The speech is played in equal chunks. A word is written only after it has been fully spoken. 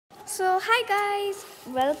So hi guys,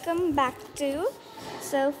 welcome back to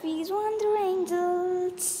Sophie's Wonder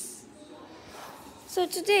Angels. So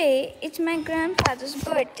today it's my grandfather's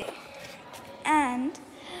birthday, and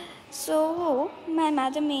so my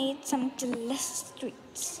mother made some delicious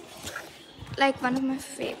treats, like one of my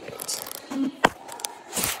favorites.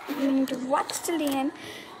 And watch till the end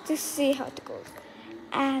to see how it goes.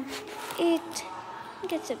 And it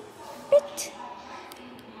gets a bit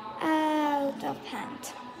out of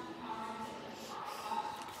hand.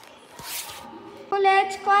 So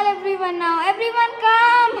let's call everyone now. Everyone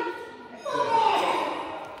come!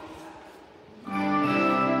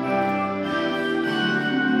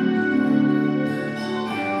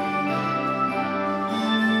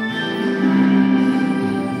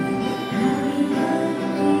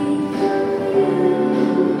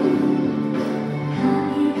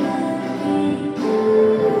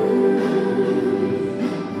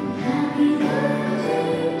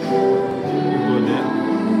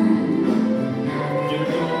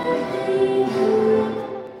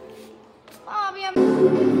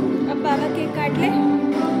 अब बाबा cake काट ले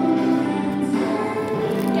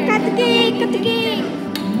cut cake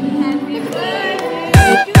happy birthday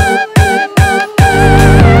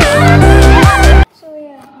So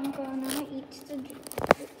yeah, I'm gonna eat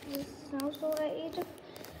this now. So I ate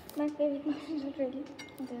my favorite muffins already.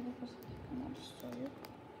 There was not show you.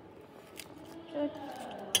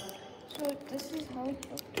 So this is how it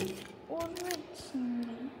looked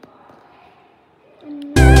originally.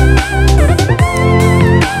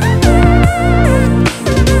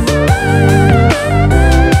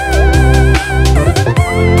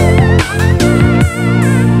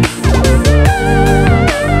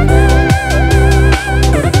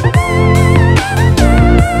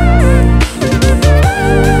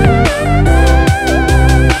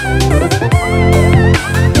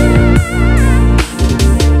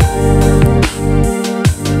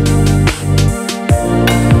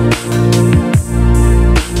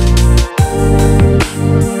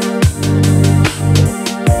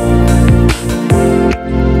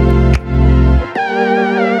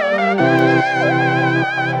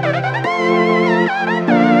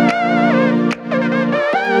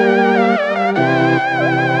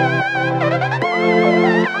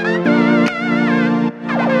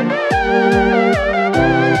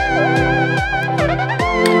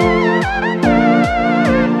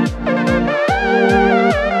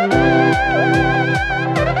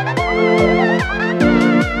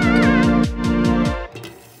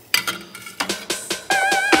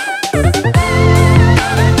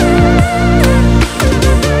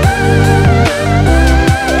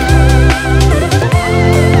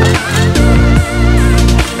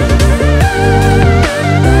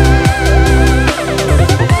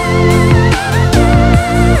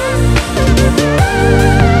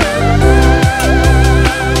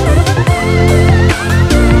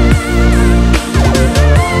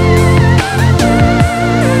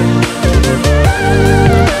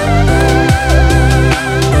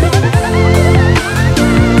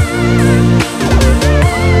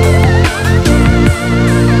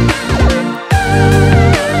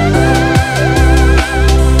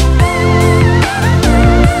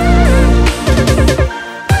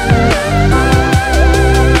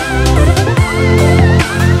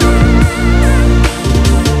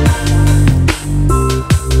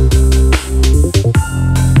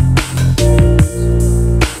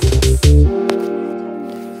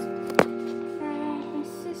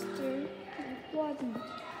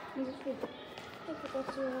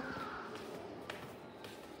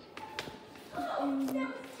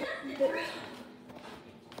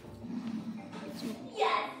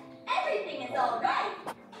 Yes, everything is all right.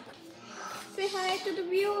 Say hi to the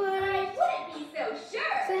viewers. I wouldn't be so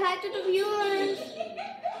sure. Say hi to the viewers.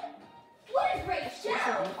 What a great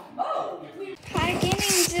show. Oh, Hi again,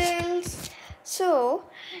 angels. So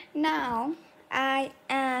now I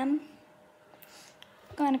am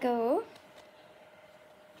gonna go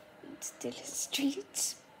still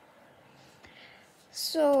streets.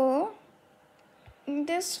 So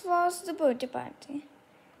this was the birthday party.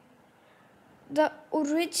 The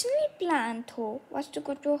original plan though was to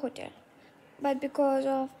go to a hotel, but because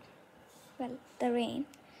of the rain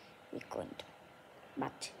we couldn't.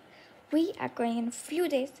 But we are going in a few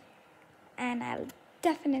days, and I'll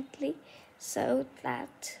definitely show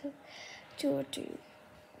that tour to you.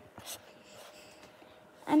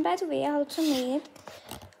 And by the way, I also made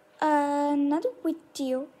another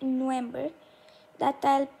video in November that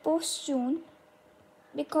I'll post soon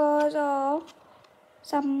because of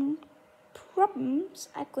some problems.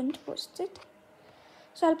 I couldn't post it,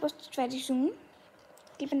 so I'll post it very soon.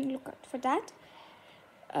 Keep a lookout for that.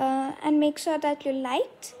 and make sure that you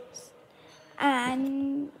liked,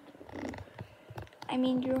 and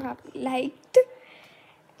you have liked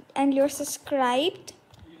and you're subscribed,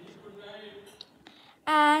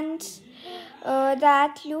 and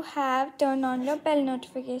that you have turned on your bell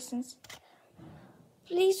notifications.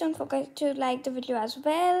 Please don't forget to like the video as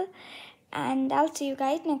well, and I'll see you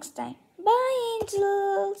guys next time. Bye,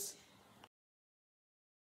 angels.